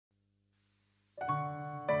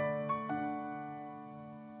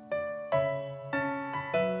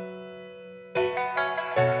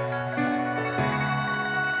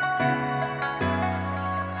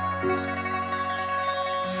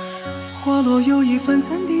落又已分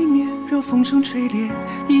散地面，热风声吹裂，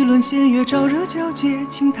一轮弦乐照热皎洁，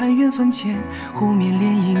轻叹缘分浅，湖面涟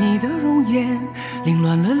漪你的容颜，凌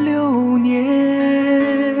乱了流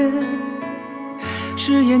年。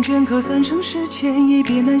誓言镌刻三生石前，一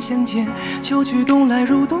别难相见。秋去冬来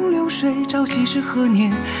如东流水，朝夕是何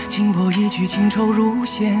年？轻薄一曲，情愁如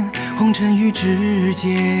线，红尘与指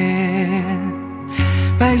尖。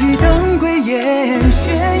白玉灯归雁，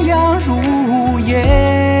宣扬如烟。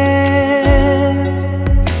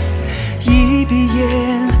一闭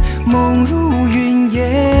眼，梦如云烟。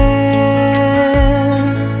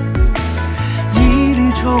一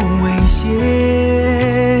缕愁未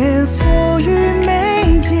歇，锁于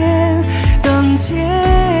眉间。等间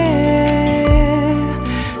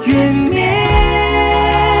缘灭，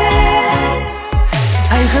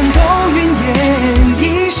爱恨都云烟，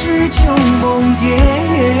一世旧梦魇。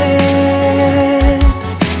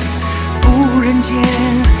不忍见，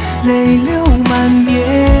泪流满面。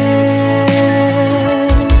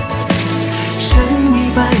深一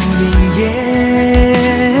半隐颜，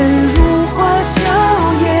如花笑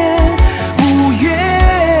嫣，无怨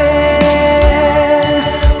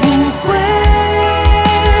无悔。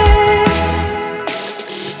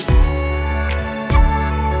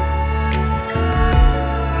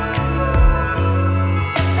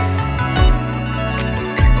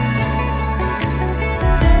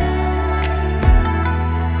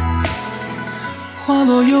花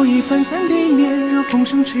落又已分散地面，热风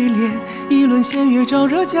声吹裂，一轮弦乐照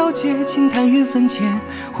热皎洁，轻叹缘分浅，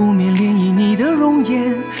湖面涟漪你的容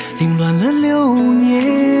颜，凌乱了流年。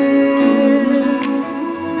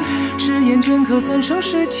誓言镌刻三生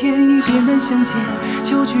石前，一别难相见。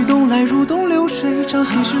秋去冬来如东流水，朝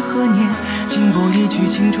夕是何年？轻薄一曲，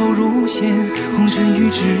情愁如线，红尘与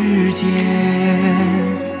指尖。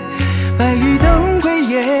白玉灯归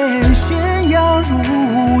雁，宣扬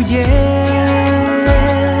如烟。